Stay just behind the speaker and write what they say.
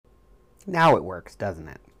Now it works, doesn't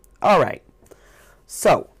it? All right.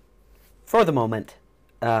 So, for the moment,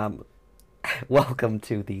 um, welcome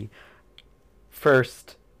to the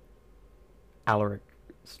first Alaric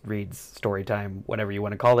Reads story time, whatever you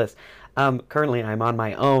want to call this. Currently, I'm on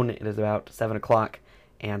my own. It is about 7 o'clock,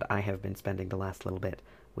 and I have been spending the last little bit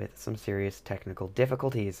with some serious technical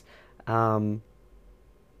difficulties. Um,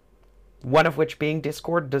 one of which being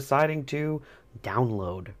Discord deciding to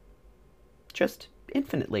download just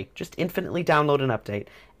infinitely download an update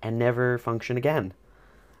and never function again.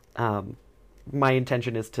 Um, my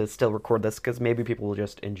intention is to still record this because maybe people will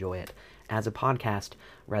just enjoy it as a podcast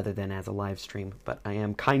rather than as a live stream. But I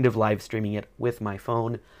am kind of live streaming it with my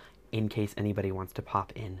phone in case anybody wants to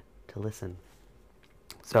pop in to listen.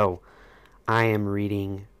 So, I am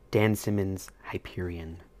reading Dan Simmons'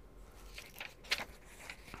 Hyperion,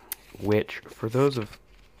 which, for those of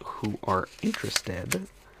who are interested,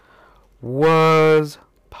 was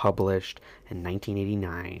published in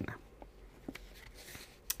 1989.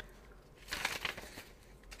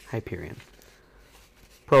 Hyperion.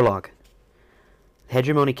 Prologue. The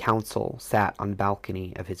Hegemony Council sat on the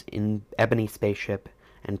balcony of his ebony spaceship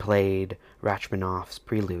and played Rachmaninoff's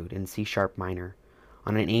Prelude in C-sharp minor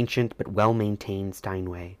on an ancient but well-maintained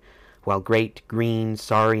Steinway, while great green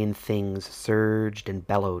saurian things surged and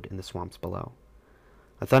bellowed in the swamps below.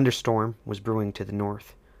 A thunderstorm was brewing to the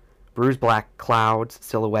north. Bruise-black clouds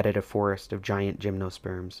silhouetted a forest of giant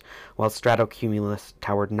gymnosperms, while stratocumulus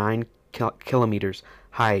towered 9 kilometers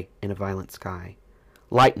high in a violet sky.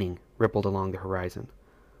 Lightning rippled along the horizon.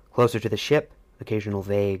 Closer to the ship, occasional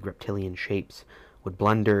vague reptilian shapes would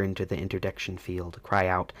blunder into the interdiction field, cry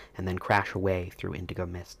out, and then crash away through indigo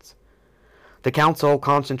mists. The council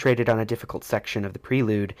concentrated on a difficult section of the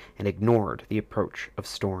prelude and ignored the approach of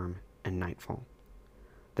storm and nightfall.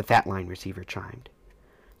 The fat line receiver chimed.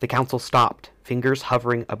 The council stopped, fingers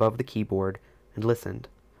hovering above the keyboard, and listened.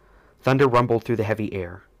 Thunder rumbled through the heavy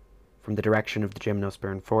air. From the direction of the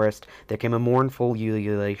gymnosperm forest, there came a mournful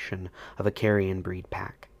ululation of a carrion breed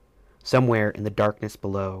pack. Somewhere in the darkness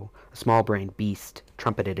below, a small-brained beast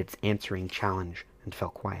trumpeted its answering challenge and fell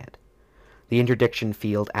quiet. The interdiction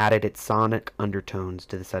field added its sonic undertones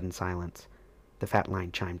to the sudden silence. The fat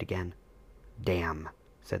line chimed again. "Damn,"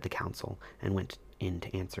 said the council, and went in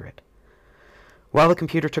to answer it. While the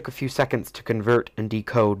computer took a few seconds to convert and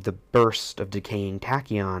decode the burst of decaying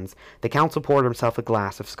tachyons, the council poured himself a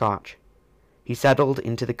glass of scotch. He settled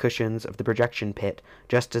into the cushions of the projection pit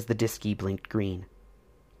just as the disky blinked green.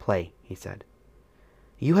 "Play," he said.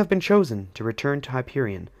 "You have been chosen to return to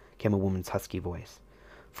Hyperion," came a woman's husky voice.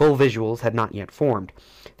 Full visuals had not yet formed.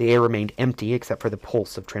 The air remained empty except for the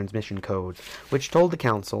pulse of transmission codes, which told the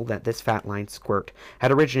council that this fat line squirt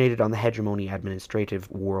had originated on the hegemony administrative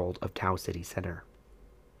world of Tau City Center.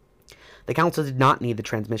 The council did not need the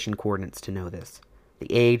transmission coordinates to know this. The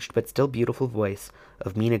aged but still beautiful voice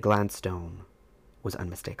of Mina Gladstone was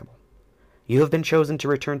unmistakable. "You have been chosen to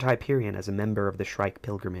return to Hyperion as a member of the Shrike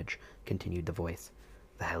pilgrimage," continued the voice.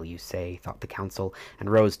 "The hell you say," thought the council, and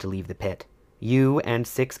rose to leave the pit. "You and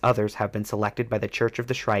 6 others have been selected by the Church of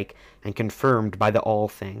the Shrike and confirmed by the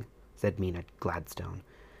All-Thing," said Mina Gladstone.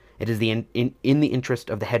 "It is in the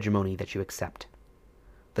interest of the hegemony that you accept."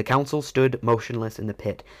 The council stood motionless in the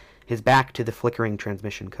pit, his back to the flickering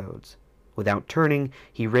transmission codes. Without turning,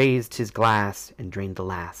 he raised his glass and drained the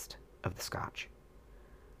last of the scotch.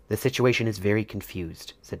 "The situation is very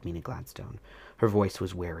confused," said Mina Gladstone. Her voice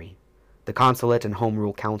was wary. "The Consulate and Home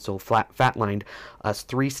Rule Council flatlined us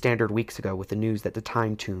 3 standard weeks ago with the news that the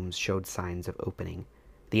time tombs showed signs of opening.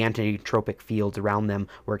 The anti-tropic fields around them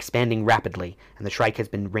were expanding rapidly, and the Shrike has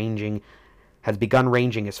begun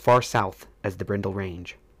ranging as far south as the Brindle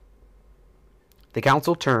Range." The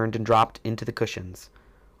council turned and dropped into the cushions.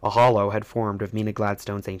 A hollow had formed of Mina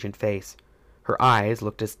Gladstone's ancient face. Her eyes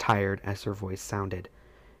looked as tired as her voice sounded.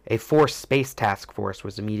 A Force Space Task Force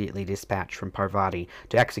was immediately dispatched from Parvati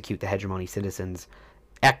to evacuate the hegemony citizens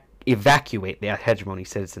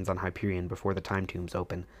on Hyperion before the time tombs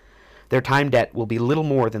open. Their time debt will be little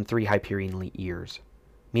more than 3 Hyperion years.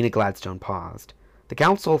 Mina Gladstone paused. The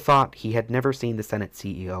council thought he had never seen the Senate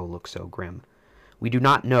CEO look so grim. "We do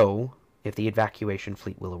not know if the evacuation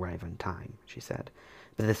fleet will arrive in time," she said,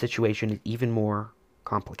 "but the situation is even more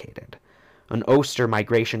complicated. An Oster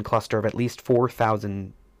migration cluster of at least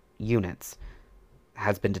 4,000 units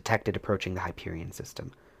has been detected approaching the Hyperion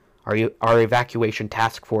system. Our evacuation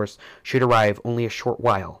task force should arrive only a short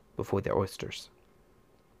while before the Oysters."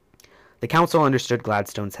 The council understood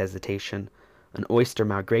Gladstone's hesitation. An Oyster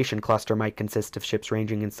migration cluster might consist of ships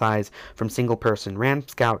ranging in size from single-person ram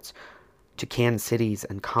scouts to can cities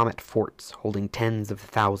and comet forts holding tens of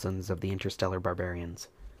thousands of the interstellar barbarians.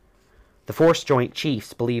 The Force Joint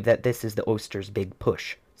Chiefs believe that this is the Oyster's big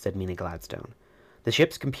push, said Mina Gladstone. The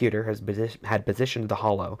ship's computer had positioned the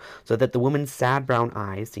hollow so that the woman's sad brown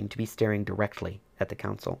eyes seemed to be staring directly at the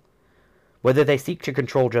Council. Whether they seek to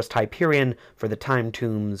control just Hyperion for the time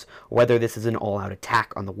tombs, or whether this is an all-out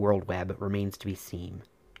attack on the world web, remains to be seen.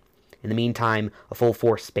 In the meantime, a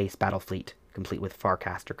full-force space battle fleet, complete with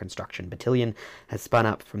Farcaster construction battalion, has spun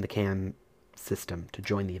up from the CAM system to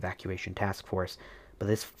join the evacuation task force, but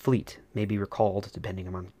this fleet may be recalled depending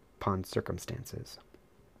upon circumstances.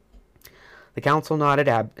 The Council nodded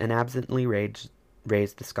and absently raised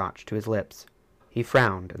the scotch to his lips. He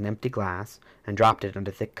frowned at an empty glass and dropped it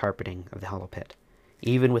onto thick carpeting of the hollow pit.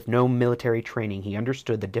 Even with no military training, he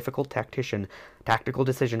understood the difficult tactical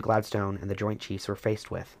decision Gladstone and the Joint Chiefs were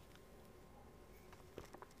faced with.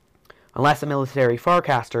 Unless a military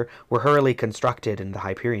Farcaster were hurriedly constructed in the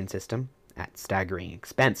Hyperion system, at staggering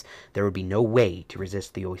expense, there would be no way to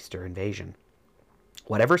resist the Oyster invasion.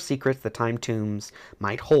 Whatever secrets the time tombs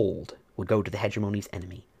might hold would go to the Hegemony's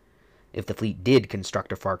enemy. If the fleet did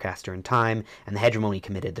construct a Farcaster in time, and the Hegemony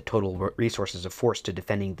committed the total resources of force to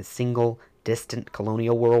defending the single, distant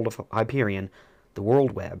colonial world of Hyperion, the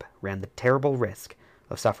world web ran the terrible risk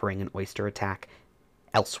of suffering an Oyster attack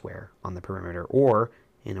elsewhere on the perimeter, or,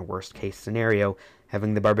 in a worst-case scenario,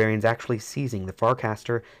 having the barbarians actually seizing the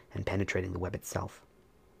Farcaster and penetrating the web itself.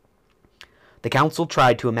 The Council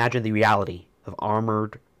tried to imagine the reality of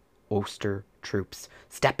armored Oyster troops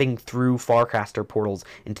stepping through Farcaster portals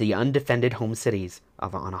into the undefended home cities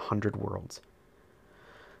on 100 worlds.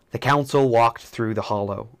 The Council walked through the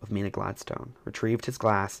hollow of Mina Gladstone, retrieved his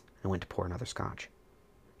glass, and went to pour another scotch.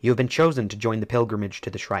 "You have been chosen to join the pilgrimage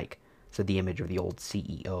to the Shrike," said the image of the old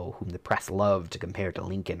CEO, whom the press loved to compare to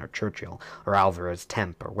Lincoln or Churchill or Alvarez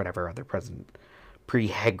Temp or whatever other president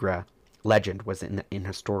pre-Hegra legend was in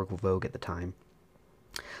historical vogue at the time.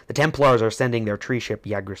 "The Templars are sending their tree ship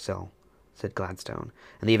Yggdrasil," said Gladstone,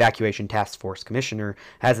 "and the Evacuation Task Force Commissioner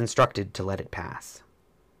has instructed to let it pass.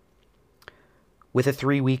 With a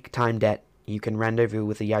 3-week time debt, you can rendezvous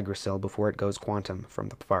with the Yggdrasil before it goes quantum from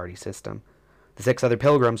the Fardi system. The 6 other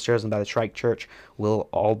pilgrims chosen by the Shrike Church will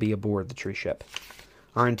all be aboard the tree ship.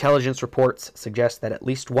 Our intelligence reports suggest that at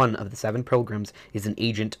least one of the 7 pilgrims is an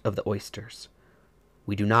agent of the Oysters.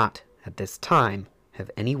 We do not, at this time, have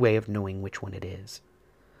any way of knowing which one it is."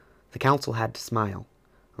 The Council had to smile.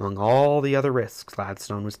 Among all the other risks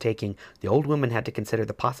Gladstone was taking, the old woman had to consider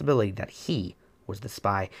the possibility that he was the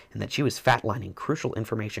spy and that she was fatlining crucial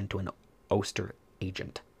information to an Oyster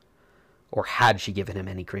agent. Or had she given him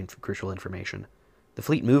any crucial information? The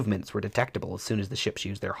fleet movements were detectable as soon as the ships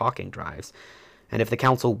used their Hawking drives, and if the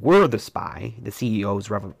Council were the spy, the CEO's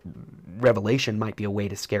revelation might be a way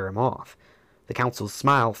to scare him off. The Council's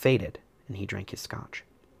smile faded, and he drank his scotch.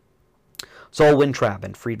 "Sol Wintrab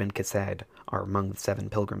and Friedman Cassad are among the 7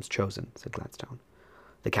 pilgrims chosen," said Gladstone.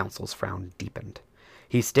 The Council's frown deepened.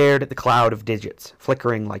 He stared at the cloud of digits,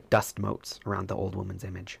 flickering like dust motes around the old woman's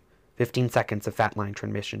image. 15 seconds of fatline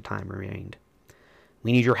transmission time remained.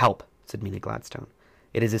 "We need your help," said Mina Gladstone.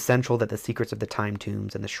 "It is essential that the secrets of the time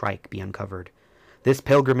tombs and the Shrike be uncovered. This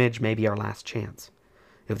pilgrimage may be our last chance.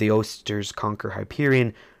 If the Oysters conquer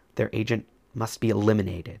Hyperion, their agent must be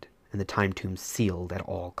eliminated, and the time tombs sealed at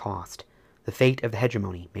all cost. The fate of the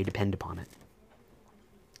Hegemony may depend upon it."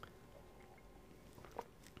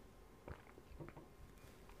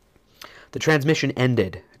 The transmission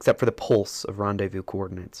ended, except for the pulse of rendezvous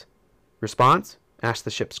coordinates. "Response?" asked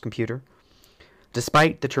the ship's computer.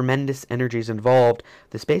 Despite the tremendous energies involved,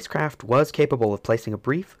 the spacecraft was capable of placing a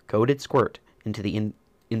brief, coded squirt into the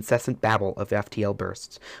incessant babble of FTL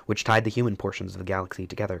bursts, which tied the human portions of the galaxy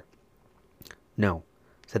together. "No,"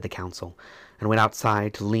 said the Council, and went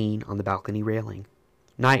outside to lean on the balcony railing.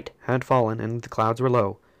 Night had fallen, and the clouds were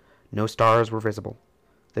low. No stars were visible.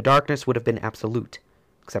 The darkness would have been absolute,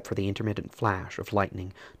 except for the intermittent flash of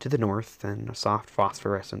lightning to the north and a soft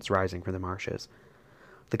phosphorescence rising from the marshes.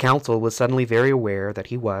 The Council was suddenly very aware that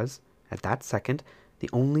he was, at that second, the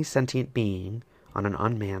only sentient being on an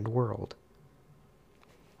unmanned world.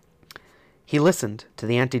 He listened to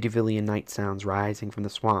the antediluvian night sounds rising from the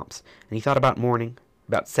swamps, and he thought about morning,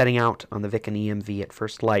 about setting out on the Viken EMV at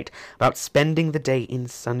first light, about spending the day in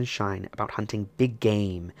sunshine, about hunting big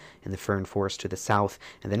game in the fern forest to the south,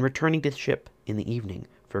 and then returning to the ship in the evening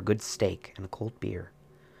for a good steak and a cold beer.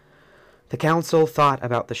 The Council thought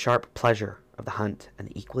about the sharp pleasure of the hunt and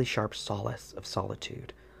the equally sharp solace of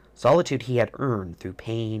solitude. Solitude he had earned through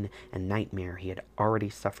pain and nightmare he had already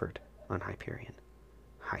suffered on Hyperion.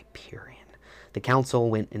 Hyperion. The Council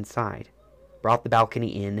went inside, brought the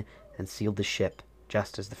balcony in, and sealed the ship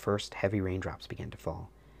just as the first heavy raindrops began to fall.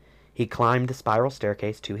 He climbed the spiral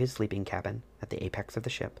staircase to his sleeping cabin at the apex of the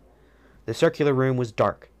ship. The circular room was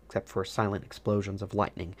dark, except for silent explosions of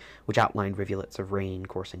lightning, which outlined rivulets of rain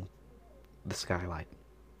coursing the skylight.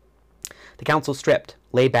 The council stripped,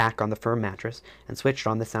 lay back on the firm mattress, and switched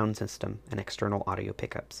on the sound system and external audio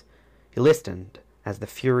pickups. He listened as the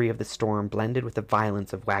fury of the storm blended with the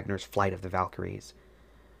violence of Wagner's Flight of the Valkyries.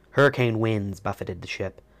 Hurricane winds buffeted the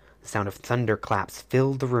ship. The sound of thunderclaps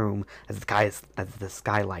filled the room as the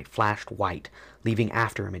skylight flashed white, leaving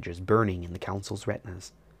afterimages burning in the council's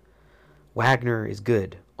retinas. Wagner is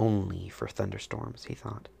good only for thunderstorms, he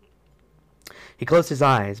thought. He closed his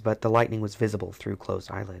eyes, but the lightning was visible through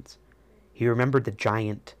closed eyelids. He remembered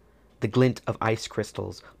the glint of ice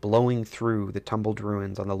crystals blowing through the tumbled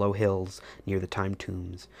ruins on the low hills near the time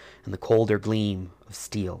tombs, and the colder gleam of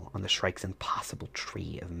steel on the Shrike's impossible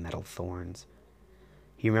tree of metal thorns.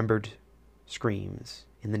 He remembered screams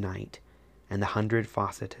in the night and the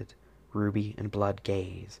 100-faceted ruby and blood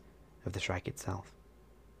gaze of the Shrike itself.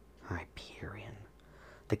 Hyperion.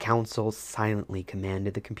 The council silently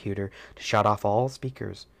commanded the computer to shut off all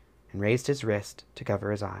speakers and raised his wrist to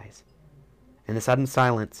cover his eyes. In the sudden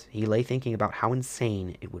silence, he lay thinking about how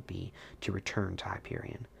insane it would be to return to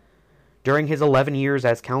Hyperion. During his 11 years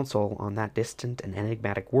as consul on that distant and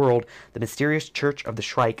enigmatic world, the mysterious Church of the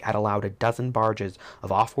Shrike had allowed a dozen barges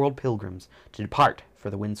of off-world pilgrims to depart for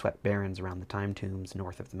the windswept barrens around the time tombs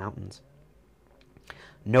north of the mountains.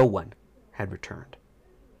 No one had returned.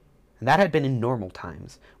 And that had been in normal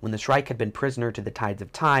times, when the Shrike had been prisoner to the tides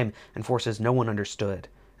of time and forces no one understood,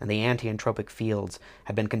 and the anti-entropic fields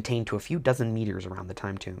had been contained to a few dozen meters around the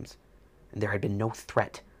time tombs, and there had been no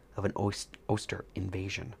threat of an Oster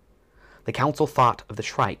invasion. The council thought of the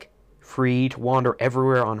Shrike, free to wander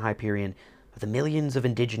everywhere on Hyperion, of the millions of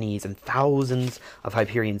indigenes and thousands of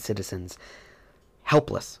Hyperion citizens,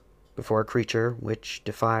 helpless before a creature which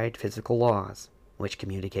defied physical laws, which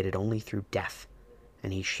communicated only through death,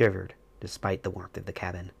 and he shivered despite the warmth of the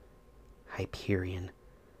cabin. Hyperion.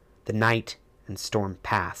 The night and storm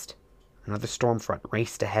passed. Another storm front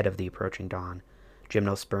raced ahead of the approaching dawn.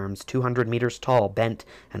 Gymnosperms 200 meters tall bent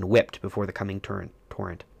and whipped before the coming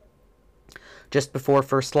torrent. Just before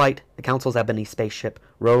first light, the council's ebony spaceship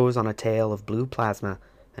rose on a tail of blue plasma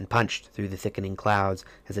and punched through the thickening clouds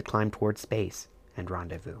as it climbed toward space and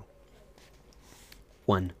rendezvous.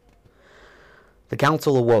 1. The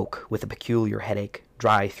council awoke with a peculiar headache,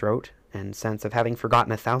 dry throat, and sense of having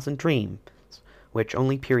forgotten 1,000 dreams, which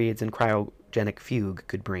only periods in cryogenic fugue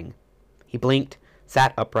could bring. He blinked,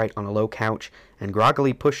 sat upright on a low couch, and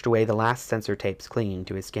groggily pushed away the last sensor tapes clinging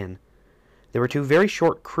to his skin. There were 2 very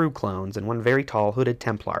short crew clones and 1 very tall hooded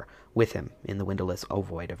Templar with him in the windowless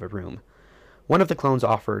ovoid of a room. One of the clones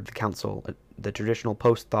offered the council the traditional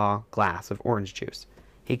post-thaw glass of orange juice.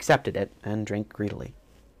 He accepted it and drank greedily.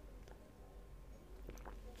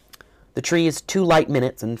 "The tree is 2 light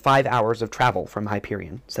minutes and 5 hours of travel from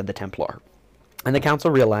Hyperion," said the Templar. And the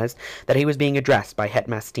council realized that he was being addressed by Het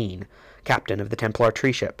Mastine, captain of the Templar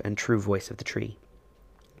tree ship and true voice of the tree.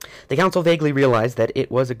 The council vaguely realized that it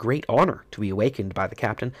was a great honor to be awakened by the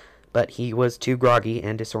captain, but he was too groggy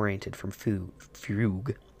and disoriented from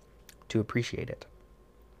fugue to appreciate it.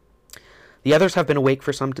 "The others have been awake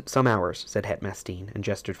for some hours," said Het Mastine, and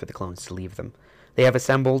gestured for the clones to leave them. "They have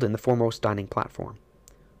assembled in the foremost dining platform."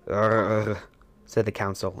 "Ugh," said the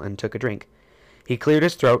council, and took a drink. He cleared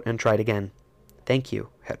his throat and tried again. "Thank you,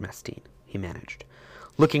 Het Mastine," he managed.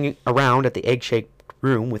 Looking around at the egg-shaped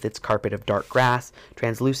room with its carpet of dark grass,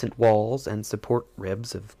 translucent walls, and support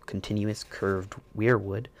ribs of continuous curved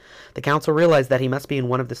weirwood, the council realized that he must be in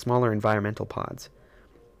one of the smaller environmental pods.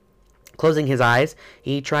 Closing his eyes,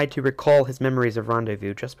 he tried to recall his memories of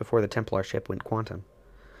rendezvous just before the Templar ship went quantum.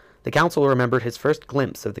 The council remembered his first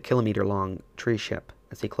glimpse of the kilometer-long tree ship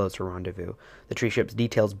as he closed her rendezvous, the tree ship's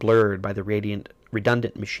details blurred by the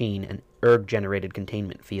redundant machine and erg-generated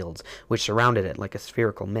containment fields, which surrounded it like a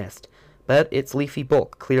spherical mist, but its leafy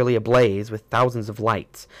bulk clearly ablaze with thousands of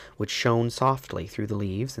lights, which shone softly through the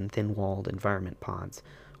leaves and thin-walled environment pods,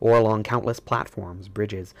 or along countless platforms,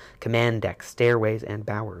 bridges, command decks, stairways, and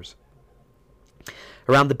bowers.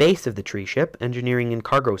 Around the base of the tree ship, engineering and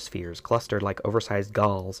cargo spheres clustered like oversized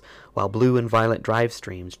gulls, while blue and violet drive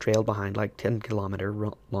streams trailed behind like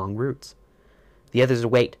 10-kilometer-long routes. "The others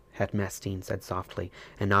await," Het Mastine said softly,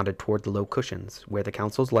 and nodded toward the low cushions, where the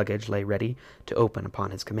council's luggage lay ready to open upon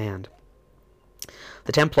his command.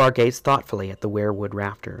 The Templar gazed thoughtfully at the weirwood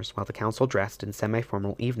rafters, while the council dressed in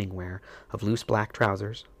semi-formal evening wear of loose black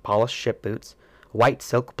trousers, polished ship boots, a white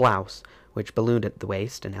silk blouse, which ballooned at the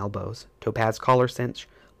waist and elbows, topaz collar cinch,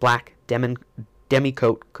 black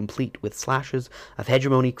demi-coat complete with slashes of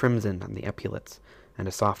hegemony crimson on the epaulets, and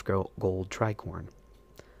a soft gold tricorn.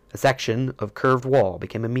 A section of curved wall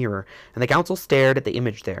became a mirror, and the council stared at the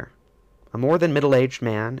image there. A more than middle-aged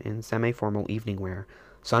man in semi-formal evening wear,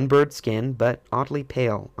 sunburned skin, but oddly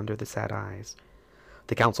pale under the sad eyes.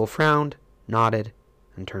 The council frowned, nodded,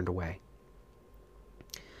 and turned away.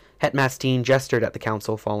 Het Mastine gestured at the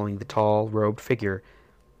council, following the tall, robed figure.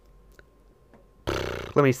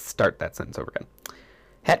 Let me start that sentence over again.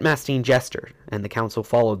 Het Mastine gestured, and the council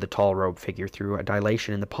followed the tall, robed figure through a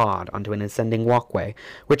dilation in the pod onto an ascending walkway,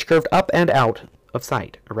 which curved up and out of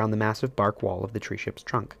sight around the massive bark wall of the tree ship's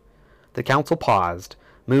trunk. The council paused,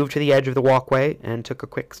 moved to the edge of the walkway, and took a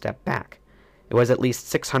quick step back. It was at least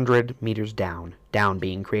 600 meters down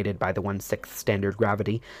being created by the 1/6 standard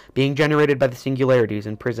gravity, being generated by the singularities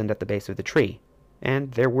imprisoned at the base of the tree,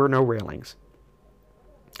 and there were no railings.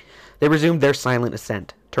 They resumed their silent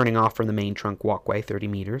ascent, turning off from the main trunk walkway 30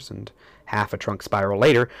 meters, and half a trunk spiral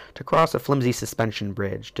later, to cross a flimsy suspension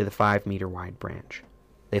bridge to the 5-meter-wide branch.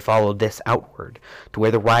 They followed this outward, to where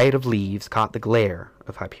the riot of leaves caught the glare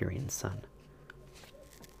of Hyperion's sun.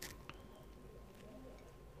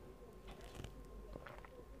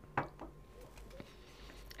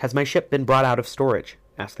 "Has my ship been brought out of storage?"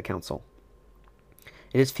 asked the council.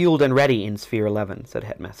 "It is fueled and ready in Sphere 11, said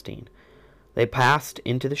Het Mastine. They passed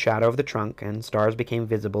into the shadow of the trunk, and stars became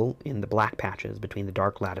visible in the black patches between the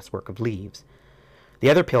dark latticework of leaves. "The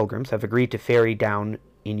other pilgrims have agreed to ferry down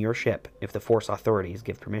in your ship if the Force authorities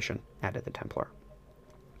give permission," added the Templar.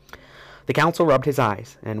 The council rubbed his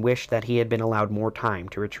eyes and wished that he had been allowed more time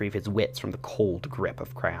to retrieve his wits from the cold grip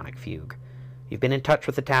of cryonic fugue. "You've been in touch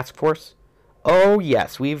with the task force?" "Oh,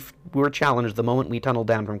 yes, we were challenged the moment we tunneled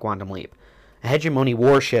down from Quantum Leap. A Hegemony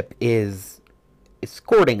warship is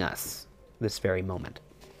escorting us this very moment."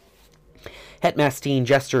 Het Mastine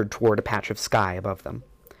gestured toward a patch of sky above them.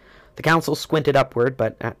 The council squinted upward,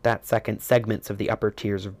 but at that second segments of the upper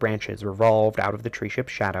tiers of branches revolved out of the tree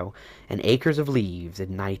ship's shadow, and acres of leaves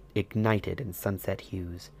ignited in sunset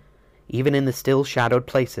hues. Even in the still shadowed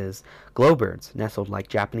places, glowbirds nestled like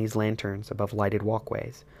Japanese lanterns above lighted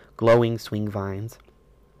walkways, glowing swing vines,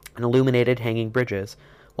 and illuminated hanging bridges,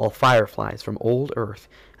 while fireflies from old Earth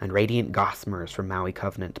and radiant gossamers from Maui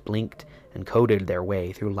Covenant blinked and coded their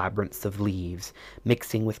way through labyrinths of leaves,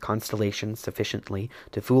 mixing with constellations sufficiently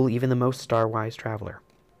to fool even the most star-wise traveler.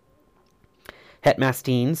 Het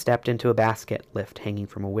Mastine stepped into a basket lift hanging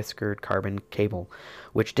from a whiskered carbon cable,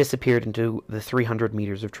 which disappeared into the 300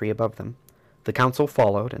 meters of tree above them. The council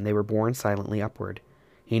followed, and they were borne silently upward.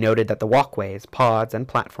 He noted that the walkways, pods, and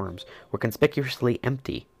platforms were conspicuously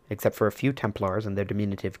empty, except for a few Templars and their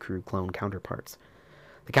diminutive crew clone counterparts.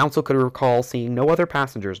 The council could recall seeing no other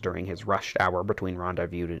passengers during his rushed hour between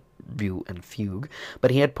rendezvous and fugue,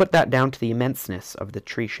 but he had put that down to the immense of the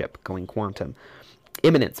tree ship going quantum,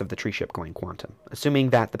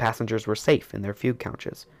 assuming that the passengers were safe in their fugue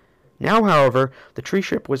couches. Now, however, the tree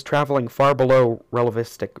ship was traveling far below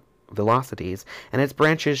relativistic velocities, and its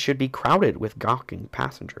branches should be crowded with gawking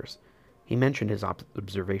passengers. He mentioned his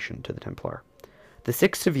observation to the Templar. "The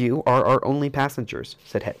 6 of you are our only passengers,"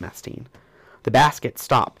 said Het Mastine. The basket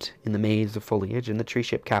stopped in the maze of foliage, and the tree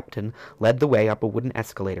ship captain led the way up a wooden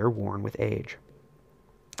escalator worn with age.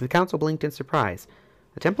 The council blinked in surprise.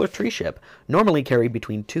 A Templar tree ship normally carried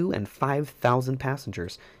between 2,000 and 5,000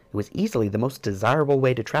 passengers. It was easily the most desirable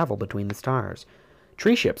way to travel between the stars.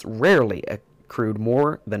 Tree ships rarely accrued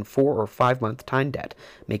more than 4 or 5 month time debt,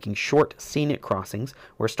 making short, scenic crossings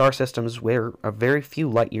where star systems were a very few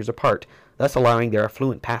light years apart, thus allowing their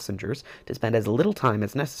affluent passengers to spend as little time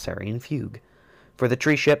as necessary in fugue. For the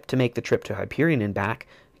tree ship to make the trip to Hyperion and back,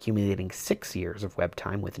 accumulating 6 years of web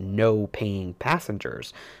time with no paying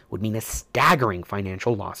passengers, would mean a staggering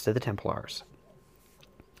financial loss to the Templars.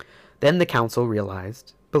 Then the council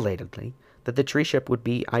realized, belatedly, that the tree ship would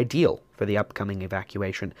be ideal for the upcoming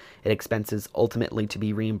evacuation, its expenses ultimately to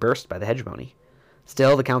be reimbursed by the Hegemony.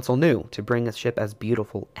 Still, the council knew to bring a ship as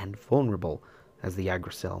beautiful and vulnerable as the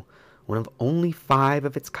Yggdrasil, one of only 5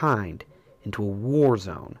 of its kind, into a war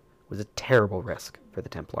zone was a terrible risk for the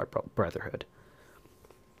Templar Brotherhood.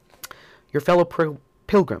 "Your fellow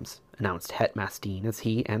pilgrims," announced Het Mastine as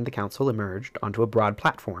he and the council emerged onto a broad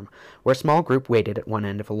platform, where a small group waited at one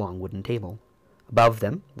end of a long wooden table. Above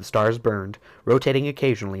them, the stars burned, rotating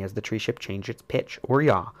occasionally as the tree ship changed its pitch or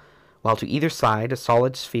yaw, while to either side a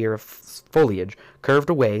solid sphere of foliage curved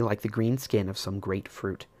away like the green skin of some great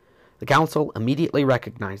fruit. The council immediately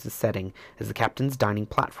recognized the setting as the captain's dining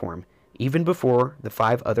platform, even before the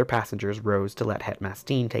 5 other passengers rose to let Het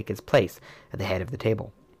Mastine take his place at the head of the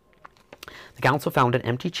table. The council found an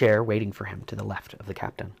empty chair waiting for him to the left of the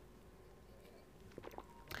captain.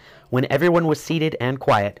 When everyone was seated and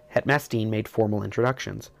quiet, Hetmasteen made formal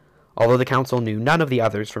introductions. Although the council knew none of the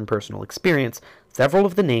others from personal experience, several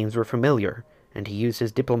of the names were familiar, and he used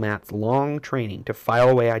his diplomat's long training to file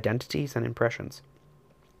away identities and impressions.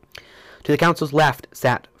 To the council's left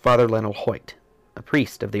sat Father Lionel Hoyt, a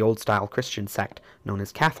priest of the old-style Christian sect known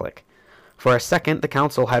as Catholic. For a second, the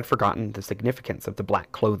council had forgotten the significance of the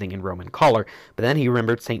black clothing and Roman collar, but then he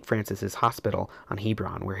remembered St. Francis's Hospital on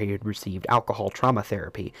Hebron, where he had received alcohol trauma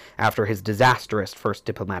therapy after his disastrous first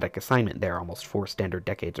diplomatic assignment there almost 4 standard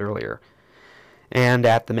decades earlier. And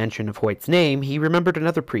at the mention of Hoyt's name, he remembered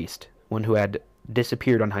another priest, one who had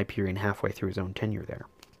disappeared on Hyperion halfway through his own tenure there.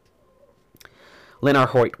 Lenar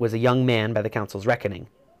Hoyt was a young man by the council's reckoning,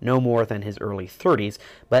 no more than his early 30s,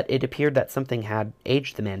 but it appeared that something had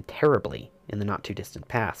aged the man terribly in the not-too-distant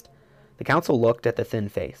past. The council looked at the thin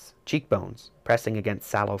face, cheekbones pressing against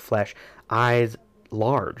sallow flesh, eyes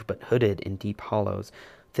large but hooded in deep hollows,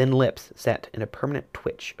 thin lips set in a permanent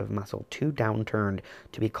twitch of muscle too downturned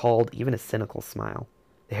to be called even a cynical smile,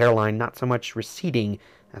 the hairline not so much receding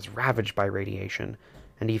as ravaged by radiation,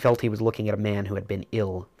 and he felt he was looking at a man who had been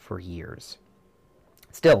ill for years.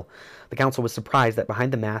 Still, the council was surprised that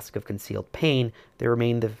behind the mask of concealed pain there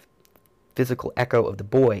remained the physical echo of the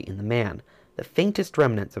boy in the man, the faintest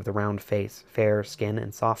remnants of the round face, fair skin,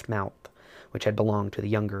 and soft mouth, which had belonged to the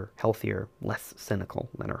younger, healthier, less cynical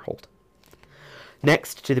Leonard Holt.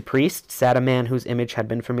 Next to the priest sat a man whose image had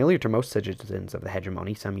been familiar to most citizens of the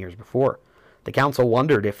hegemony some years before. The council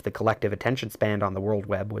wondered if the collective attention span on the world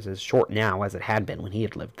web was as short now as it had been when he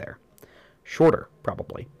had lived there. Shorter,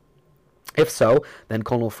 probably. If so, then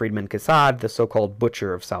Colonel Friedman Cassad, the so-called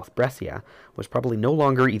butcher of South Brescia, was probably no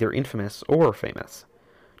longer either infamous or famous.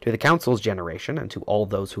 To the council's generation, and to all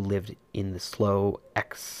those who lived in the slow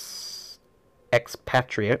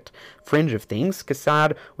expatriate fringe of things,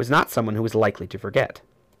 Cassad was not someone who was likely to forget.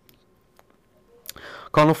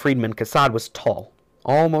 Colonel Friedman Cassad was tall,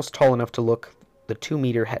 almost tall enough to look the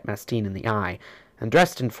 2-meter Hetmasteen in the eye, and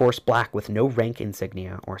dressed in forced black with no rank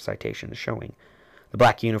insignia or citations showing. The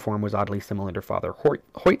black uniform was oddly similar to Father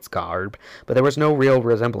Hoyt's garb, but there was no real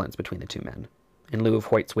resemblance between the two men. In lieu of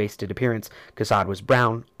Hoyt's wasted appearance, Cassad was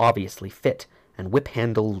brown, obviously fit, and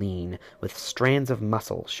whip-handle lean, with strands of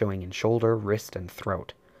muscle showing in shoulder, wrist, and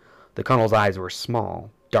throat. The colonel's eyes were small,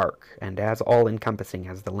 dark, and as all-encompassing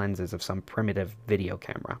as the lenses of some primitive video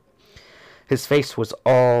camera. His face was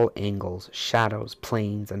all angles, shadows,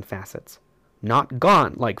 planes, and facets. Not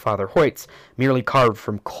gaunt like Father Hoyt's, merely carved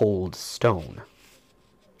from cold stone.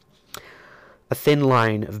 A thin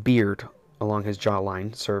line of beard along his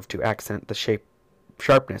jawline served to accent the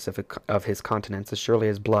sharpness of his countenance as surely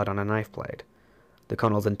as blood on a knife blade. The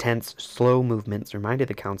colonel's intense, slow movements reminded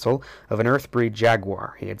the council of an earth-breed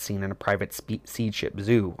jaguar he had seen in a private siege ship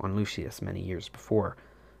zoo on Lucius many years before.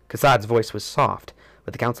 Cassad's voice was soft,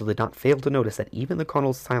 but the council did not fail to notice that even the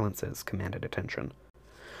colonel's silences commanded attention.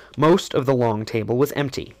 Most of the long table was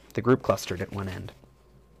empty. The group clustered at one end.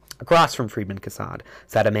 Across from Friedman Cassad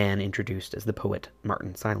sat a man introduced as the poet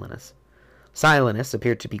Martin Silenus. Silenus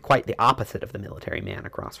appeared to be quite the opposite of the military man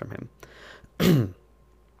across from him.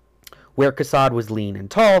 Where Cassad was lean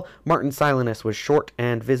and tall, Martin Silenus was short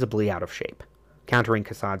and visibly out of shape. Countering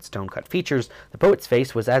Cassad's stone-cut features, the poet's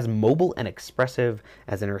face was as mobile and expressive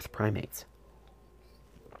as an earth primate's.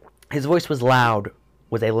 His voice was a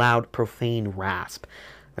loud, profane rasp.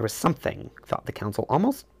 There was something, thought the council,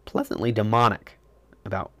 almost pleasantly demonic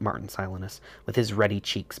about Martin Silenus, with his ruddy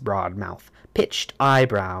cheeks, broad mouth, pitched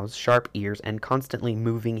eyebrows, sharp ears, and constantly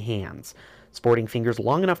moving hands, sporting fingers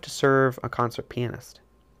long enough to serve a concert pianist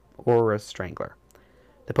or a strangler.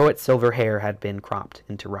 The poet's silver hair had been cropped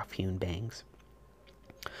into rough-hewn bangs.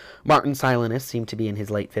 Martin Silenus seemed to be in his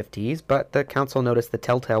late 50s, but the council noticed the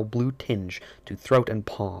telltale blue tinge to throat and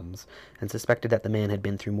palms, and suspected that the man had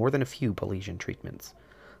been through more than a few Polynesian treatments.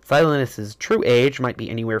 Silenus's true age might be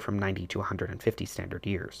anywhere from 90 to 150 standard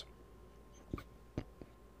years.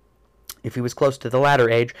 If he was close to the latter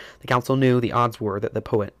age, the council knew the odds were that the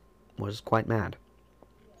poet was quite mad.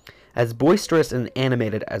 As boisterous and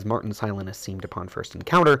animated as Martin Silenus seemed upon first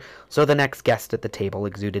encounter, so the next guest at the table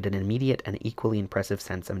exuded an immediate and equally impressive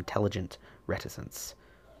sense of intelligent reticence.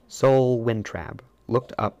 Sol Wintrab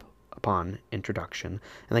looked up upon introduction,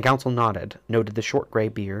 and the council noted the short gray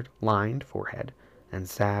beard, lined forehead, and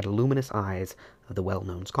sad, luminous eyes of the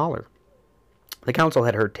well-known scholar. The council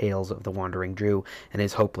had heard tales of the wandering Jew and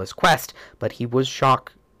his hopeless quest, but he was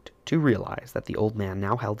shocked to realize that the old man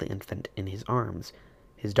now held the infant in his arms,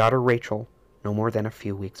 his daughter Rachel, no more than a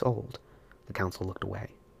few weeks old. The council looked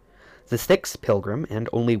away. The sixth pilgrim and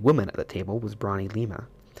only woman at the table was Brawny Lima.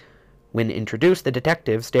 When introduced, the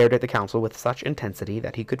detective stared at the council with such intensity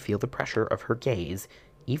that he could feel the pressure of her gaze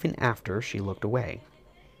even after she looked away.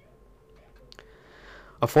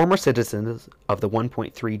 A former citizen of the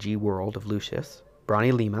 1.3G world of Lucius,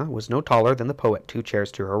 Bronnie Lima was no taller than the poet 2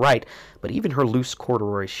 chairs to her right, but even her loose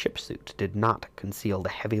corduroy shipsuit did not conceal the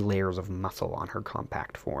heavy layers of muscle on her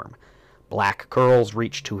compact form. Black curls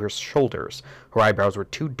reached to her shoulders, her eyebrows were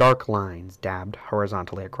 2 dark lines dabbed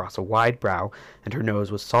horizontally across a wide brow, and her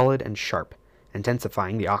nose was solid and sharp,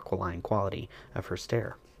 intensifying the aquiline quality of her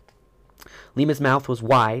stare. Lima's mouth was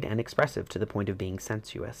wide and expressive to the point of being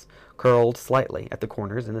sensuous, curled slightly at the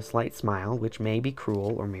corners in a slight smile which may be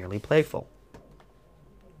cruel or merely playful.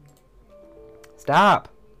 Stop!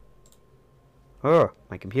 Oh,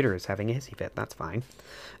 my computer is having a hissy fit. That's fine.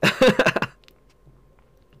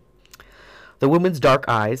 The woman's dark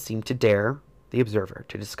eyes seemed to dare the observer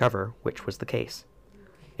to discover which was the case.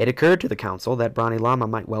 It occurred to the council that Bronnie Lama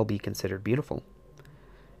might well be considered beautiful.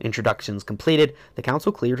 Introductions completed, the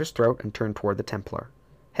council cleared his throat and turned toward the Templar.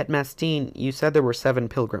 Hetmastine, you said there were 7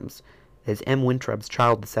 pilgrims. Is M. Wintrub's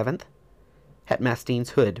child the 7th?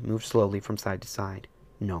 Hetmastine's hood moved slowly from side to side.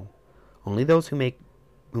 No. Only those who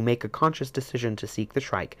make a conscious decision to seek the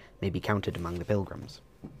Shrike may be counted among the pilgrims.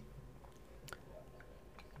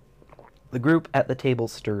 The group at the table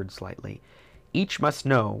stirred slightly. Each must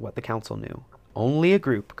know what the council knew. Only a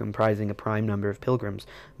group comprising a prime number of pilgrims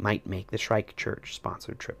might make the Shrike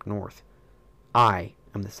Church-sponsored trip north. I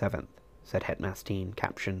am the 7th, said Hetmastine,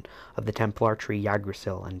 captain of the Templar tree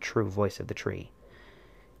Yggdrasil and true voice of the tree.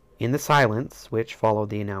 In the silence which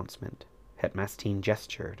followed the announcement, Hetmastine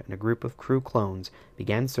gestured, and a group of crew clones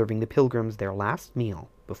began serving the pilgrims their last meal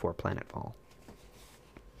before planetfall.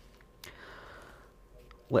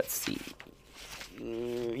 Let's see.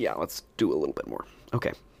 Yeah, let's do a little bit more.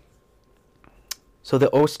 Okay. So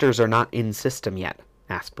the Oysters are not in system yet?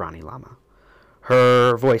 Asked Bronnie Lama.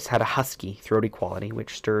 Her voice had a husky, throaty quality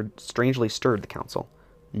which strangely stirred the council.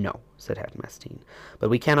 No, said Hetmastine, but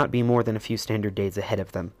we cannot be more than a few standard days ahead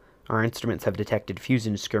of them. Our instruments have detected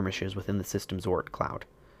fusion skirmishes within the system's Oort cloud.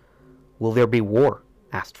 Will there be war?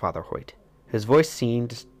 Asked Father Hoyt. His voice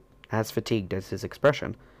seemed as fatigued as his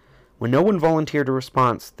expression. When no one volunteered a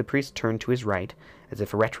response, the priest turned to his right, as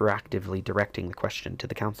if retroactively directing the question to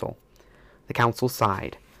the council. The council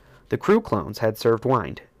sighed. The crew clones had served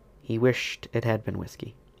wine. He wished it had been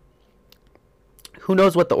whiskey. Who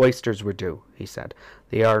knows what the Oysters would do, he said.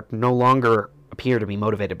 They are no longer appear to be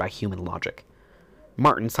motivated by human logic.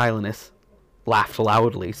 Martin Silenus laughed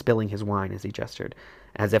loudly, spilling his wine as he gestured,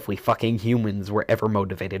 as if we fucking humans were ever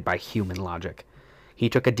motivated by human logic. He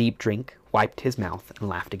took a deep drink, wiped his mouth, and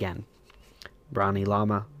laughed again. Bronnie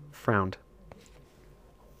Lama frowned.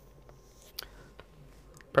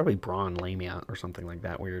 Probably Braun Lamia or something like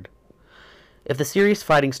that weird. If the serious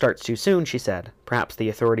fighting starts too soon, she said, perhaps the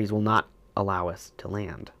authorities will not allow us to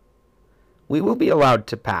land. We will be allowed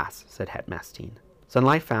to pass, said Hetmastine.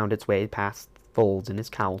 Sunlight found its way past folds in his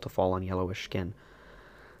cowl to fall on yellowish skin.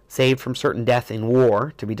 Saved from certain death in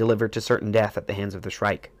war, to be delivered to certain death at the hands of the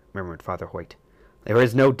Shrike, murmured Father Hoyt. There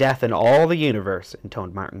is no death in all the universe,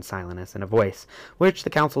 intoned Martin Silenus in a voice which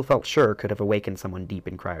the council felt sure could have awakened someone deep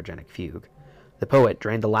in cryogenic fugue. The poet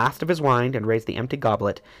drained the last of his wine and raised the empty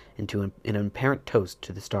goblet into an apparent toast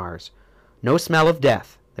to the stars. No smell of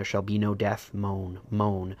death. There shall be no death. Moan,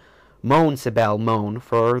 moan. Moan, Cybele, moan,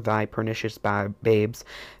 for thy pernicious babes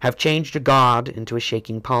have changed a god into a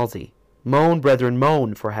shaking palsy. Moan, brethren,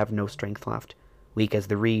 moan, for I have no strength left. Weak as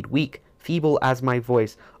the reed, weak, feeble as my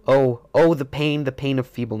voice. Oh, oh, the pain of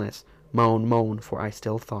feebleness. Moan, moan, for I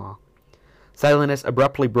still thaw. Silenus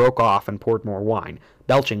abruptly broke off and poured more wine,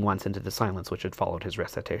 belching once into the silence which had followed his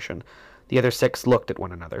recitation. The other 6 looked at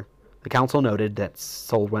one another. The council noted that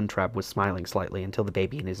Sol Weintraub was smiling slightly until the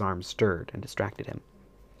baby in his arms stirred and distracted him.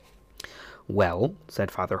 Well,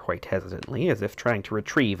 said Father Hoyt hesitantly, as if trying to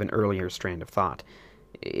retrieve an earlier strand of thought,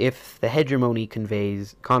 if the hegemony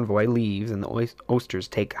convoy leaves and the Oysters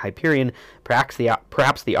take Hyperion, perhaps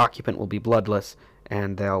the occupant will be bloodless,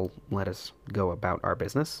 and they'll let us go about our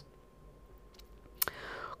business.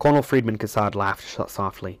 Colonel Friedman Cassad laughed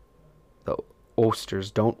softly. The Oysters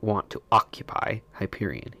don't want to occupy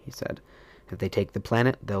Hyperion, he said. If they take the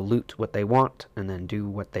planet, they'll loot what they want and then do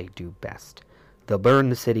what they do best. They'll burn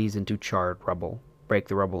the cities into charred rubble, break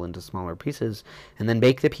the rubble into smaller pieces, and then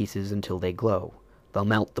bake the pieces until they glow. They'll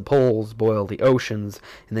melt the poles, boil the oceans,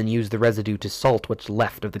 and then use the residue to salt what's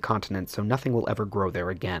left of the continent so nothing will ever grow there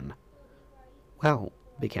again. Well,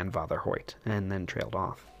 began Father Hoyt, and then trailed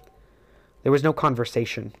off. There was no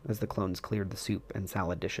conversation as the clones cleared the soup and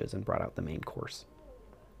salad dishes and brought out the main course.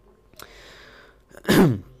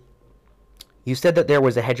 You said that there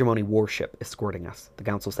was a hegemony warship escorting us, the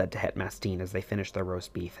council said to Het Mastine as they finished their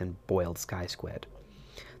roast beef and boiled sky squid.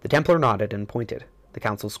 The Templar nodded and pointed. The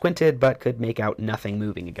council squinted, but could make out nothing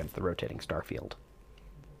moving against the rotating starfield.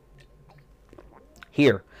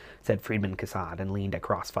 Here, said Friedman Cassad, and leaned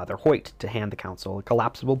across Father Hoyt to hand the council a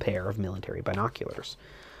collapsible pair of military binoculars.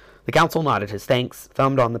 The council nodded his thanks,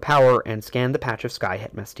 thumbed on the power, and scanned the patch of sky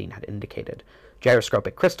Het Mastine had indicated.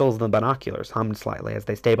 Gyroscopic crystals in the binoculars hummed slightly as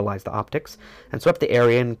they stabilized the optics and swept the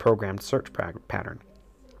area in programmed search pattern.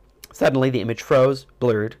 Suddenly, the image froze,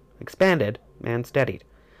 blurred, expanded, and steadied.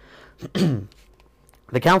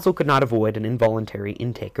 The council could not avoid an involuntary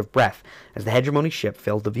intake of breath as the hegemony ship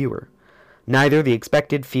filled the viewer. Neither the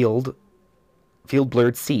expected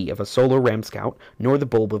field-blurred sea of a solar ram scout nor the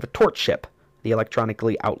bulb of a torch ship. The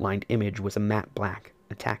electronically outlined image was a matte black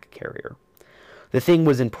attack carrier. The thing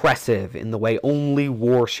was impressive in the way only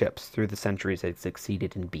warships through the centuries had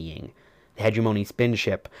succeeded in being. The hegemony spin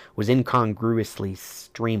ship was incongruously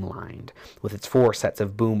streamlined, with its 4 sets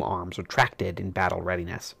of boom arms retracted in battle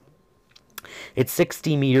readiness. Its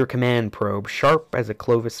 60-meter command probe sharp as a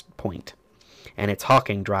Clovis point, and its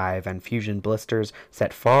Hawking drive and fusion blisters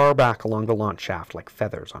set far back along the launch shaft like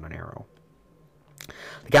feathers on an arrow.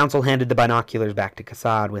 The council handed the binoculars back to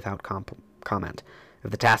Cassad without comment. If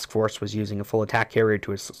the task force was using a full attack carrier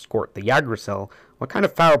to escort the Yggdrasil, what kind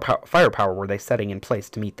of firepower were they setting in place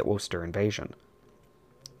to meet the Worcester invasion?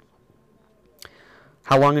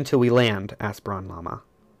 How long until we land? Asked Bron Lama.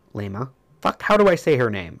 Lama? Fuck, how do I say her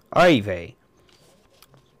name? Ive.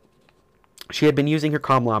 She had been using her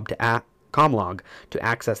comlog to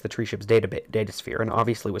access the tree ship's datasphere and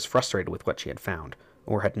obviously was frustrated with what she had found,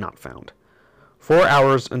 or had not found. 4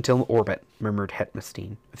 hours until orbit, murmured Het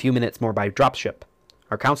Mastine. A few minutes more by dropship.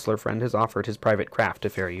 Our counselor friend has offered his private craft to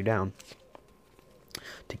ferry you down.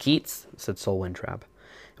 To Keats, said Sol Wintrab.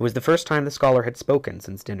 It was the first time the scholar had spoken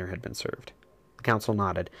since dinner had been served. The council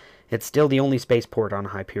nodded. It's still the only spaceport on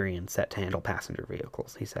Hyperion set to handle passenger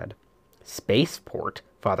vehicles, he said. Spaceport?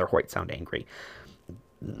 Father Hoyt sounded angry.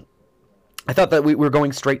 I thought that we were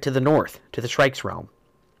going straight to the north, to the Shrike's realm.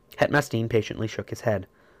 Het Mastine patiently shook his head.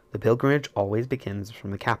 The pilgrimage always begins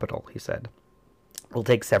from the capital, he said. It will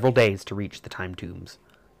take several days to reach the time tombs.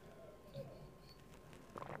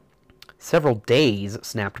 Several days,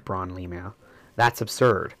 snapped Bron Lemia. That's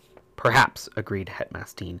absurd. Perhaps, agreed Het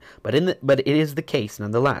Mastine, but it is the case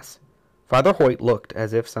nonetheless. Father Hoyt looked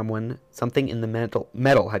as if something in the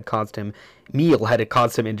meal had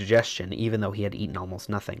caused him indigestion, even though he had eaten almost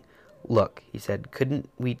nothing. Look, he said, couldn't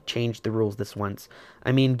we change the rules this once?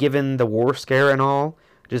 I mean, given the war scare and all,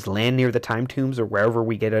 just land near the time tombs or wherever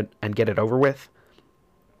we get it and get it over with?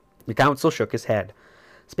 The council shook his head.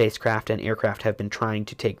 Spacecraft and aircraft have been trying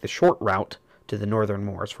to take the short route to the northern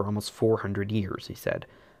moors for almost 400 years, he said.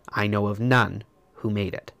 I know of none who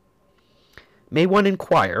made it. May one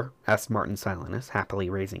inquire, asked Martin Silenus, happily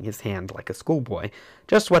raising his hand like a schoolboy,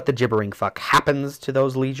 just what the gibbering fuck happens to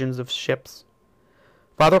those legions of ships?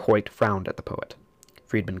 Father Hoyt frowned at the poet.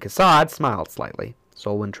 Friedman Cassad smiled slightly.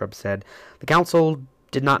 Sol Wintrub said, the council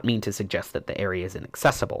did not mean to suggest that the area is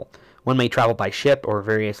inaccessible. One may travel by ship or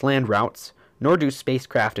various land routes, nor do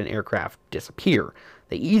spacecraft and aircraft disappear.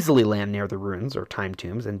 They easily land near the ruins or time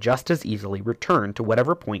tombs and just as easily return to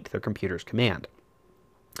whatever point their computers command.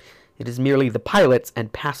 It is merely the pilots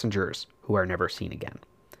and passengers who are never seen again.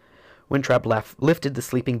 Wintrub lifted the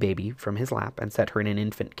sleeping baby from his lap and set her in an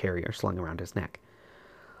infant carrier slung around his neck.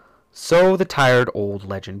 So the tired old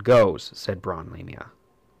legend goes, said Bron Lemia.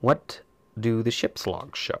 What do the ship's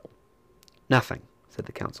logs show? Nothing, said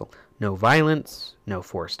the council. No violence, no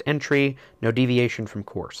forced entry, no deviation from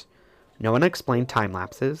course. No unexplained time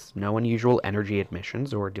lapses, no unusual energy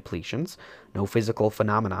emissions or depletions, no physical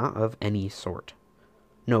phenomena of any sort.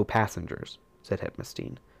 No passengers, said Het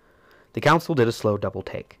Mastine. The council did a slow double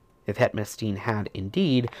take. If Het Mastine had,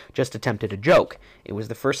 indeed, just attempted a joke, it was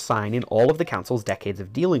the first sign in all of the council's decades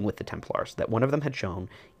of dealing with the Templars that one of them had shown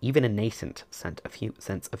even a nascent sense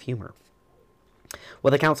of humor.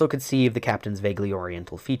 What the council could see of the captain's vaguely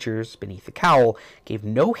oriental features beneath the cowl gave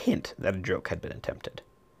no hint that a joke had been attempted.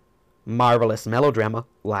 Marvelous melodrama,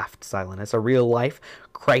 laughed Silenus. A real-life,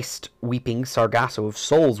 Christ-weeping Sargasso of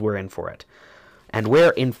souls we're in for it. And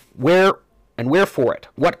where for it?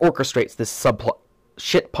 What orchestrates this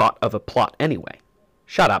shitpot of a plot anyway?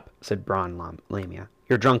 Shut up, said Bron Lemia.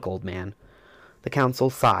 You're drunk, old man. The council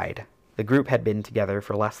sighed. The group had been together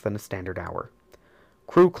for less than a standard hour.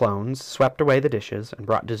 Crew clones swept away the dishes and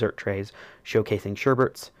brought dessert trays showcasing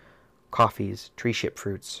sherbets, coffees, tree ship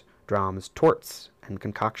fruits, drams, torts, and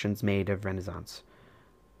concoctions made of Renaissance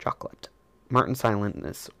chocolate. Martin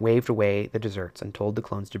Silentness waved away the desserts and told the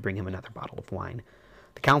clones to bring him another bottle of wine.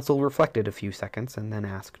 The council reflected a few seconds and then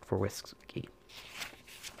asked for whiskey.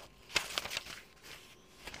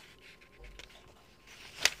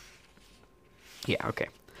 Yeah, okay.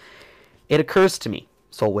 It occurs to me,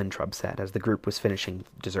 Sol Wintrub said as the group was finishing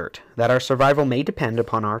dessert, that our survival may depend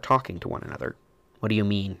upon our talking to one another. What do you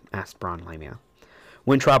mean? Asked Bron Lamia.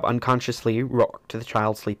 Wintrub unconsciously rocked the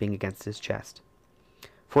child sleeping against his chest.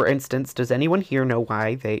 For instance, does anyone here know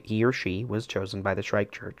why he or she was chosen by the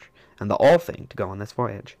Shrike Church and the All-Thing to go on this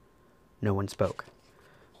voyage? No one spoke.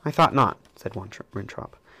 I thought not, said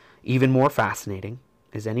Wintrub. Even more fascinating,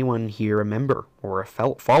 is anyone here a member or a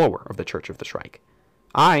follower of the Church of the Shrike?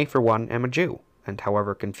 I, for one, am a Jew, and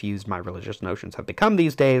however confused my religious notions have become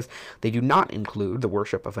these days, they do not include the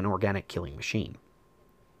worship of an organic killing machine.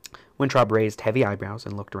 Wintrub raised heavy eyebrows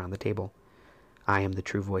and looked around the table. I am the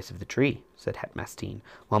true voice of the tree, said Het Mastine.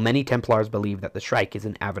 While many Templars believe that the Shrike is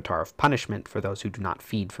an avatar of punishment for those who do not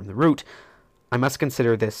feed from the root, I must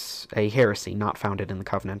consider this a heresy not founded in the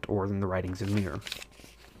Covenant or in the writings of Mir.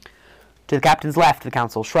 To the captain's left, the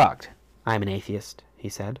council shrugged. I am an atheist, he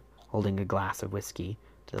said, holding a glass of whiskey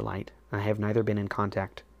to the light. I have never been in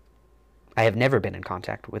contact with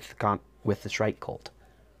the Shrike cult.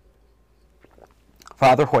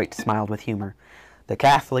 Father Hoyt smiled with humor. The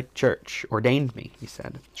Catholic Church ordained me, he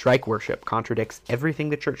said. Shrike worship contradicts everything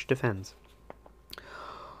the Church defends.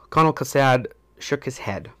 Conall Cassad shook his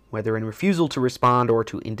head. Whether in refusal to respond or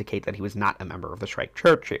to indicate that he was not a member of the Shrike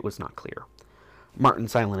Church, it was not clear. Martin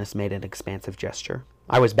Silenus made an expansive gesture.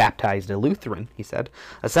 I was baptized a Lutheran, he said,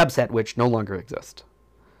 a subset which no longer exists.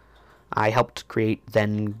 I helped create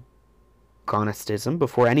then-Gnosticism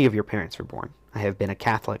before any of your parents were born. I have been a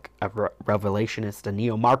Catholic, a Revelationist, a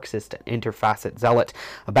Neo-Marxist, an interfacet zealot,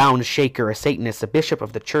 a bound shaker, a Satanist, a bishop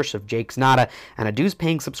of the Church of Jakes Nada, and a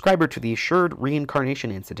dues-paying subscriber to the Assured Reincarnation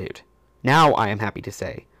Institute. Now, I am happy to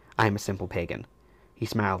say, I am a simple pagan. He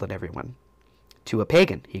smiled at everyone. To a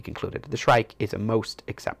pagan, he concluded, the Shrike is a most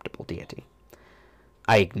acceptable deity.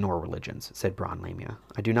 I ignore religions, said Bron Lamia.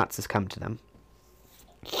 I do not succumb to them.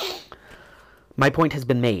 My point has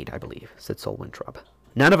been made, I believe, said Sol Wintrub.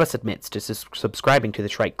 None of us admits to subscribing to the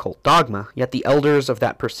Shrike cult dogma, yet the elders of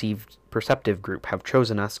that perceptive group have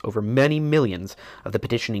chosen us over many millions of the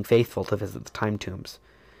petitioning faithful to visit the time tombs,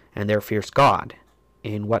 and their fierce god,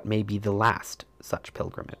 in what may be the last such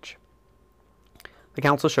pilgrimage. The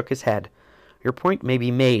council shook his head. Your point may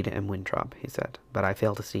be made, M. Wintrub, he said, but I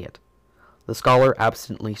fail to see it. The scholar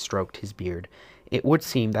absently stroked his beard. It would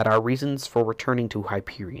seem that our reasons for returning to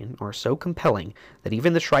Hyperion are so compelling that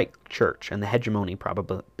even the Shrike Church and the Hegemony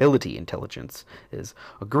Probability Intelligences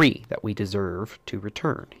agree that we deserve to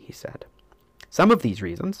return, he said. Some of these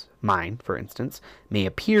reasons, mine, for instance, may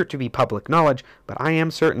appear to be public knowledge, but I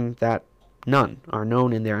am certain that none are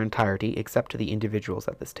known in their entirety except to the individuals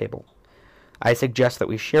at this table. I suggest that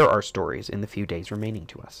we share our stories in the few days remaining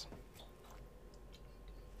to us.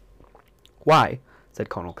 Why? Said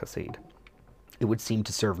Conall Cassad. It would seem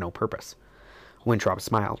to serve no purpose. Wintrub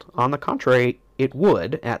smiled. On the contrary, it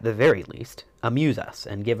would, at the very least, amuse us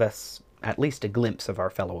and give us at least a glimpse of our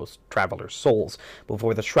fellow travelers' souls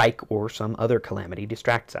before the Shrike or some other calamity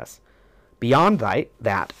distracts us. Beyond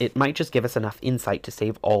that, it might just give us enough insight to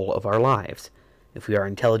save all of our lives, if we are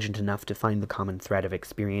intelligent enough to find the common thread of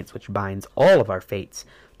experience which binds all of our fates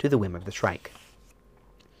to the whim of the Shrike.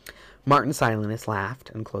 Martin Silenus laughed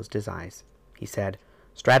and closed his eyes. He said,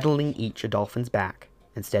 straddling each a dolphin's back,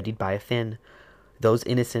 and steadied by a fin, those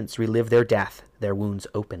innocents relive their death, their wounds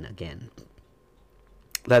open again.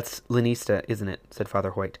 That's Lenista, isn't it? Said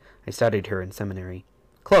Father Hoyt. I studied her in seminary.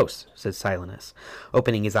 Close, said Silenus,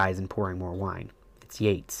 opening his eyes and pouring more wine. It's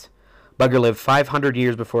Yeats. Bugger lived 500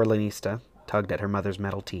 years before Lenista tugged at her mother's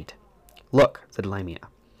metal teat. Look, said Lamia.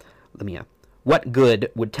 What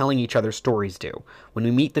good would telling each other stories do? When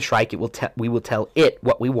we meet the Shrike, we will tell it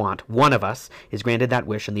what we want. One of us is granted that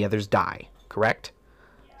wish and the others die. Correct?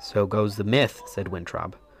 So goes the myth, said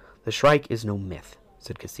Wintrub. The Shrike is no myth,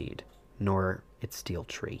 said Cassad, nor its steel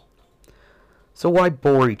tree. So why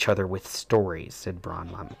bore each other with stories, said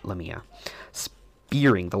Bron Lamia,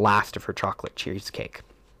 spearing the last of her chocolate cheesecake.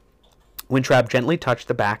 Wintrub gently touched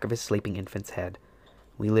the back of his sleeping infant's head.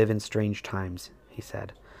 We live in strange times, he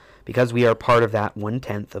said. Because we are part of that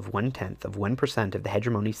 1/10 of 1/10 of 1% of the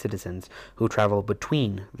hegemony citizens who travel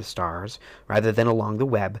between the stars, rather than along the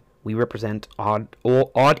web, we represent odd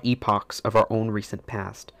epochs of our own recent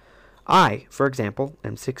past. I, for example,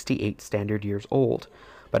 am 68 standard years old,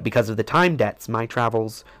 but because of the time debts my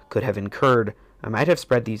travels could have incurred, I might have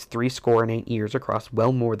spread these 68 years across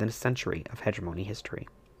well more than a century of hegemony history.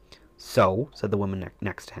 So, said the woman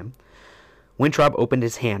next to him, Winthrop opened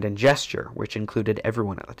his hand in gesture, which included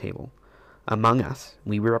everyone at the table. Among us,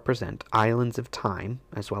 we represent islands of time,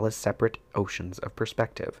 as well as separate oceans of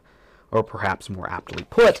perspective. Or perhaps more aptly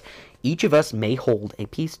put, each of us may hold a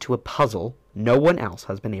piece to a puzzle no one else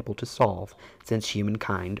has been able to solve since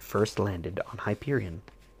humankind first landed on Hyperion.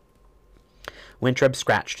 Winthrop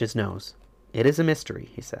scratched his nose. It is a mystery,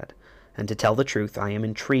 he said, and to tell the truth, I am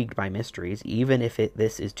intrigued by mysteries, even if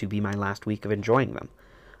this is to be my last week of enjoying them.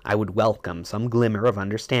 I would welcome some glimmer of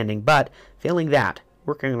understanding, but, failing that,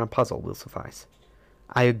 working on a puzzle will suffice.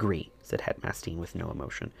 I agree, said Het Mastine with no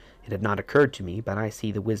emotion. It had not occurred to me, but I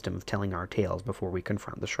see the wisdom of telling our tales before we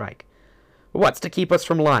confront the Shrike. What's to keep us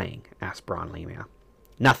from lying? Asked Bronn Lemia.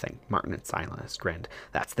 Nothing, Martin and Silenus grinned.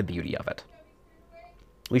 That's the beauty of it.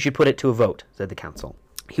 We should put it to a vote, said the council.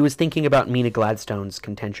 He was thinking about Mina Gladstone's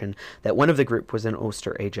contention that one of the group was an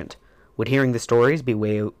Oster agent. Would hearing the stories be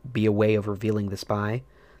a way of revealing the spy?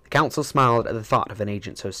 The council smiled at the thought of an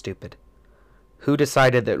agent so stupid. Who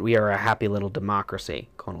decided that we are a happy little democracy?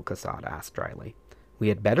 Colonel Cassad asked dryly. We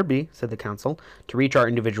had better be, said the council. To reach our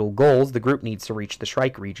individual goals, the group needs to reach the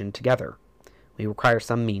Shrike region together. We require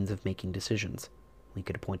some means of making decisions. We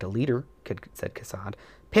could appoint a leader, said Cassad.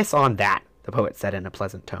 Piss on that, the poet said in a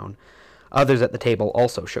pleasant tone. Others at the table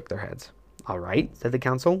also shook their heads. All right, said the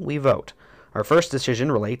council, we vote. Our first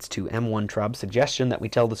decision relates to M1 Trub's suggestion that we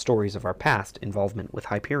tell the stories of our past involvement with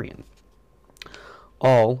Hyperion.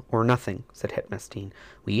 All or nothing, said Het Mastine.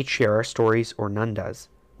 We each share our stories or none does.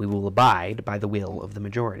 We will abide by the will of the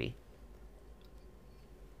majority.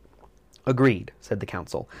 Agreed, said the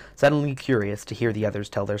council, suddenly curious to hear the others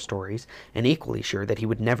tell their stories, and equally sure that he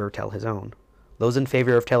would never tell his own. Those in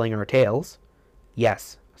favor of telling our tales?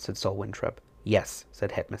 Yes, said Sol Winthrop. Yes,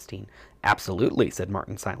 said Het Mastine. Absolutely, said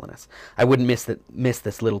Martin Silenus. I wouldn't miss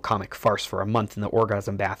this little comic farce for a month in the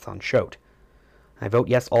orgasm bath on Shote. I vote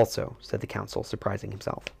yes also, said the council, surprising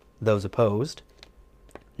himself. Those opposed?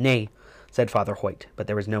 Nay, said Father Hoyt, but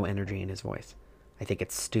there was no energy in his voice. I think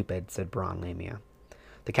it's stupid, said Bronn Lemia.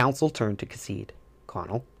 The council turned to Cassid.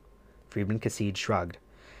 Connell? Freedman Cassid shrugged.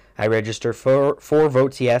 I register 4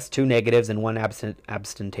 votes yes, 2 negatives, and 1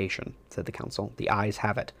 abstention, said the council. The ayes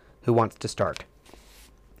have it. Who wants to start?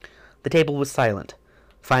 The table was silent.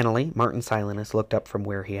 Finally, Martin Silenus looked up from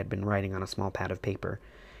where he had been writing on a small pad of paper.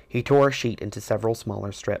 He tore a sheet into several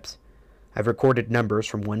smaller strips. I've recorded numbers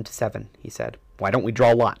from 1 to 7, he said. Why don't we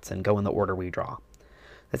draw lots and go in the order we draw?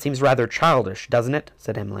 That seems rather childish, doesn't it?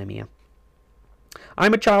 Said Lemia.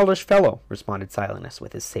 I'm a childish fellow, responded Silenus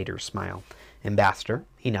with his satyr smile. Ambassador,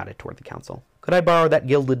 he nodded toward the council, could I borrow that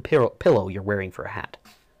gilded pillow you're wearing for a hat?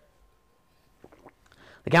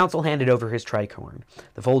 The council handed over his tricorn.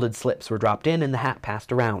 The folded slips were dropped in, and the hat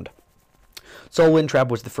passed around. Sol Winthrop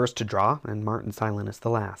was the first to draw, and Martin Silenus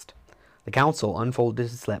the last. The council unfolded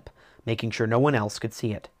his slip, making sure no one else could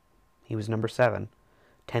see it. He was number 7.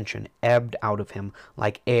 Tension ebbed out of him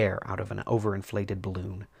like air out of an overinflated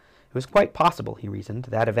balloon. It was quite possible, he reasoned,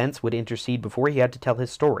 that events would intercede before he had to tell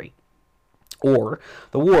his story. Or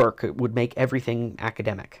the war would make everything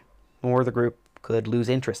academic. Or the group could lose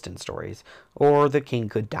interest in stories. Or the king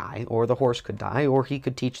could die. Or the horse could die. Or he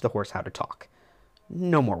could teach the horse how to talk.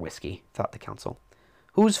 No more whiskey, thought the council.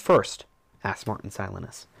 Who's first? Asked Martin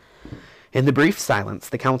Silenus. In the brief silence,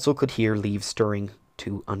 the council could hear leaves stirring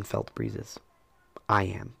to unfelt breezes. I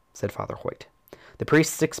am, said Father Hoyt. The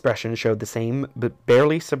priest's expression showed the same but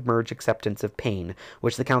barely submerged acceptance of pain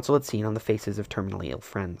which the council had seen on the faces of terminally ill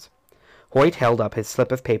friends. Hoyt held up his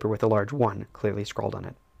slip of paper with a large 1 clearly scrawled on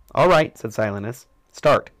it. All right, said Silenus.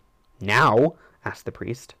 Start. Now? Asked the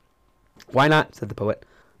priest. Why not? Said the poet.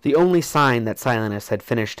 The only sign that Silenus had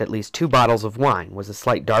finished at least 2 bottles of wine was a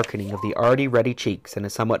slight darkening of the already ruddy cheeks and a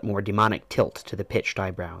somewhat more demonic tilt to the pitched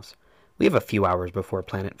eyebrows. We have a few hours before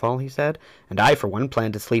planetfall, he said, and I, for one,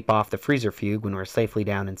 plan to sleep off the freezer fugue when we're safely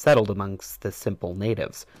down and settled amongst the simple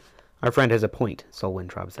natives. Our friend has a point, Sol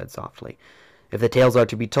Winthrop said softly. If the tales are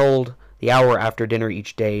to be told, the hour after dinner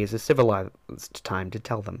each day is a civilized time to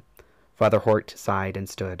tell them. Father Hort sighed and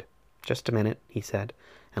stood. Just a minute, he said,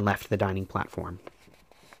 and left the dining platform.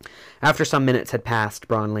 After some minutes had passed,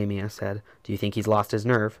 Bronn Lemia said, Do you think he's lost his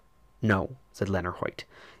nerve? No, said Leonard Hoyt,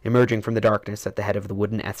 emerging from the darkness at the head of the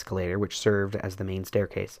wooden escalator which served as the main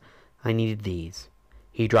staircase. I needed these.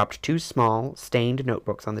 He dropped 2 small, stained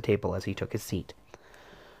notebooks on the table as he took his seat.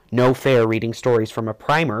 No fair reading stories from a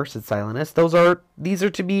primer, said Silenus. These are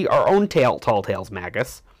to be our own tall tales,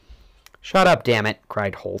 Magus. Shut up, damn it,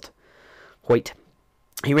 cried Hoyt.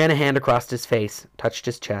 He ran a hand across his face, touched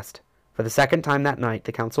his chest. For the second time that night,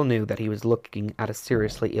 the council knew that he was looking at a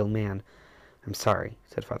seriously ill man. I'm sorry,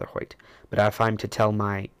 said Father Hoyt, but if I'm to tell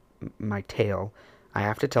my tale, I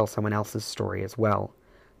have to tell someone else's story as well.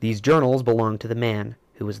 These journals belong to the man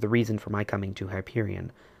who was the reason for my coming to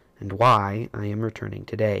Hyperion, and why I am returning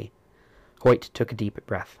today." Hoyt took a deep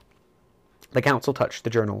breath. The council touched the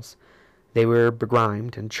journals. They were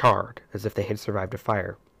begrimed and charred, as if they had survived a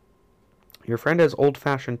fire. "Your friend has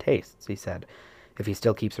old-fashioned tastes," he said, "if he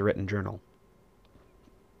still keeps a written journal."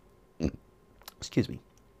 "Excuse me."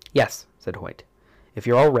 "Yes," said Hoyt. "If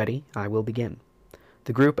you're all ready, I will begin."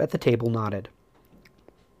 The group at the table nodded.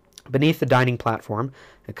 Beneath the dining platform,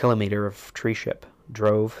 a kilometer of tree-ship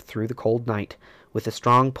drove through the cold night with the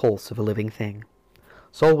strong pulse of a living thing.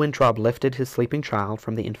 Sol Wintrob lifted his sleeping child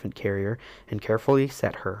from the infant carrier and carefully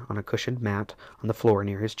set her on a cushioned mat on the floor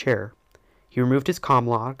near his chair. He removed his comm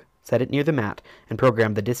log, set it near the mat, and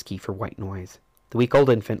programmed the disk key for white noise. The week-old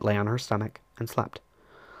infant lay on her stomach and slept.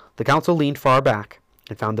 The council leaned far back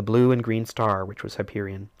and found the blue and green star, which was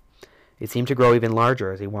Hyperion. It seemed to grow even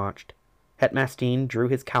larger as he watched. Hetmastine drew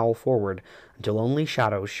his cowl forward until only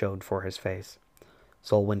shadows showed for his face.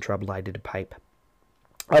 Sol Wintrob lighted a pipe.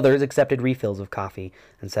 Others accepted refills of coffee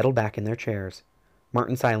and settled back in their chairs.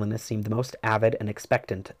 Martin Silenus seemed the most avid and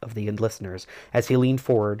expectant of the listeners as he leaned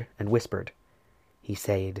forward and whispered. He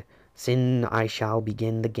said, "Sin I shall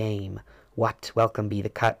begin the game. What welcome be the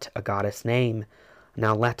cut, a goddess name.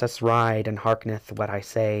 Now let us ride, and hearkeneth what I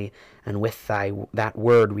say, and with that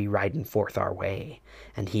word we riden forth our way."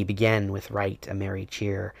 And he began with right a merry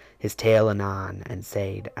cheer, his tale anon, and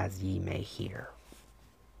said, as ye may hear.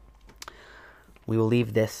 We will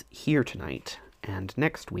leave this here tonight, and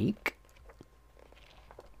next week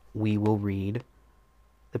we will read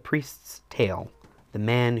The Priest's Tale, The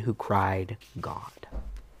Man Who Cried God.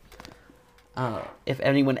 If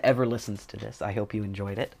anyone ever listens to this, I hope you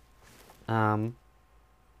enjoyed it.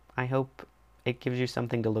 I hope it gives you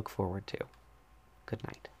something to look forward to. Good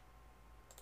night.